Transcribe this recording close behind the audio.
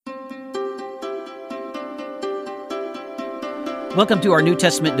Welcome to our New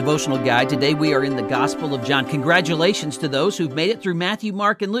Testament devotional guide. Today we are in the Gospel of John. Congratulations to those who've made it through Matthew,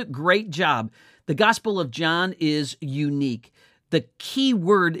 Mark, and Luke. Great job. The Gospel of John is unique. The key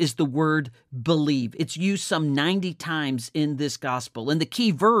word is the word believe. It's used some 90 times in this gospel. And the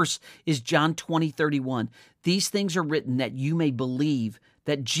key verse is John 20:31. These things are written that you may believe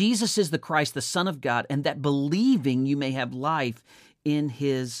that Jesus is the Christ, the Son of God, and that believing you may have life in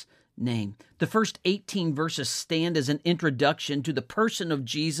his name. The first 18 verses stand as an introduction to the person of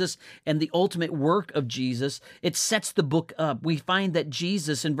Jesus and the ultimate work of Jesus. It sets the book up. We find that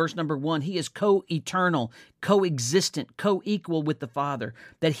Jesus, in verse number 1, he is co-eternal, co-existent, co-equal with the Father,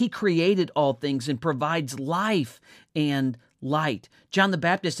 that he created all things and provides life and light. John the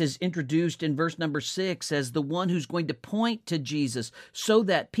Baptist is introduced in verse number 6 as the one who's going to point to Jesus so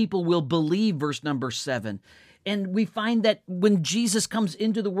that people will believe, verse number 7. And we find that when Jesus comes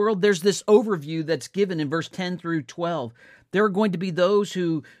into the world, there's this overview that's given in verse 10 through 12. There are going to be those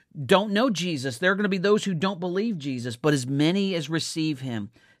who don't know Jesus. There are going to be those who don't believe Jesus. But as many as receive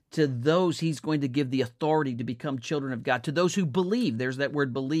him, to those he's going to give the authority to become children of God. To those who believe, there's that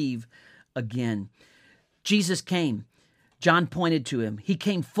word believe again. Jesus came. John pointed to him. He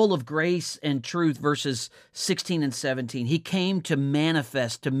came full of grace and truth, verses 16 and 17. He came to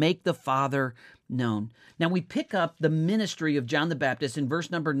manifest, to make the Father known. Now we pick up the ministry of John the Baptist in verse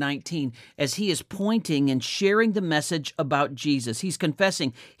number 19 as he is pointing and sharing the message about Jesus. He's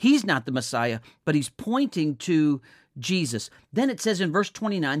confessing he's not the Messiah, but he's pointing to Jesus. Then it says in verse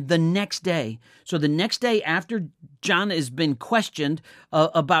 29, the next day. So the next day after John has been questioned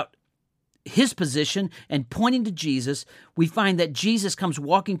about his position and pointing to Jesus, we find that Jesus comes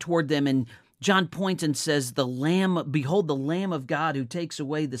walking toward them, and John points and says, behold the Lamb of God who takes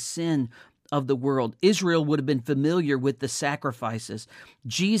away the sin of the world. Israel would have been familiar with the sacrifices.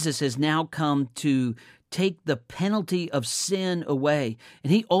 Jesus has now come to take the penalty of sin away,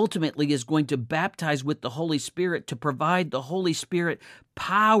 and he ultimately is going to baptize with the Holy Spirit to provide the Holy Spirit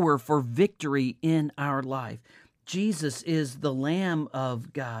power for victory in our life. Jesus is the Lamb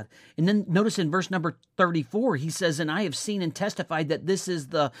of God. And then notice in verse number 34, he says, and I have seen and testified that this is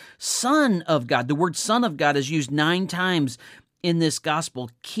the Son of God. The word Son of God is used 9 times in this gospel,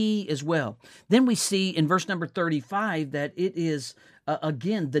 key as well. Then we see in verse number 35 that it is,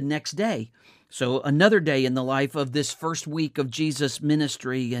 again, the next day. So another day in the life of this first week of Jesus'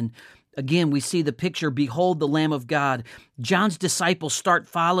 ministry. And again, we see the picture, behold the Lamb of God. John's disciples start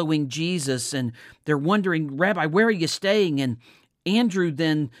following Jesus, and they're wondering, Rabbi, where are you staying? And Andrew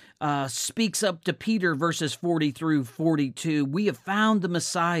then speaks up to Peter, verses 40 through 42. We have found the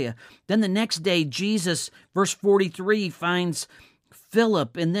Messiah. Then the next day, Jesus, verse 43, finds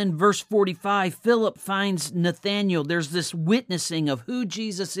Philip. And then verse 45, Philip finds Nathanael. There's this witnessing of who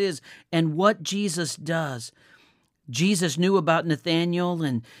Jesus is and what Jesus does. Jesus knew about Nathanael,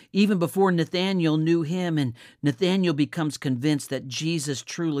 and even before Nathanael knew him, and Nathanael becomes convinced that Jesus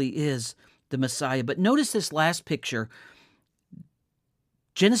truly is the Messiah. But notice this last picture.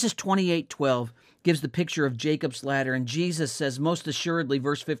 Genesis 28:12 gives the picture of Jacob's ladder, and Jesus says, most assuredly,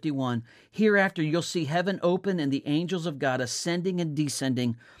 verse 51, hereafter you'll see heaven open and the angels of God ascending and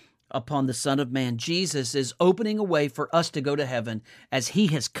descending upon the Son of Man. Jesus is opening a way for us to go to heaven as he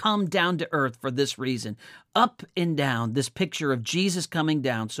has come down to earth for this reason. Up and down, this picture of Jesus coming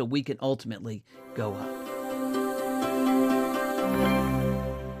down so we can ultimately go up.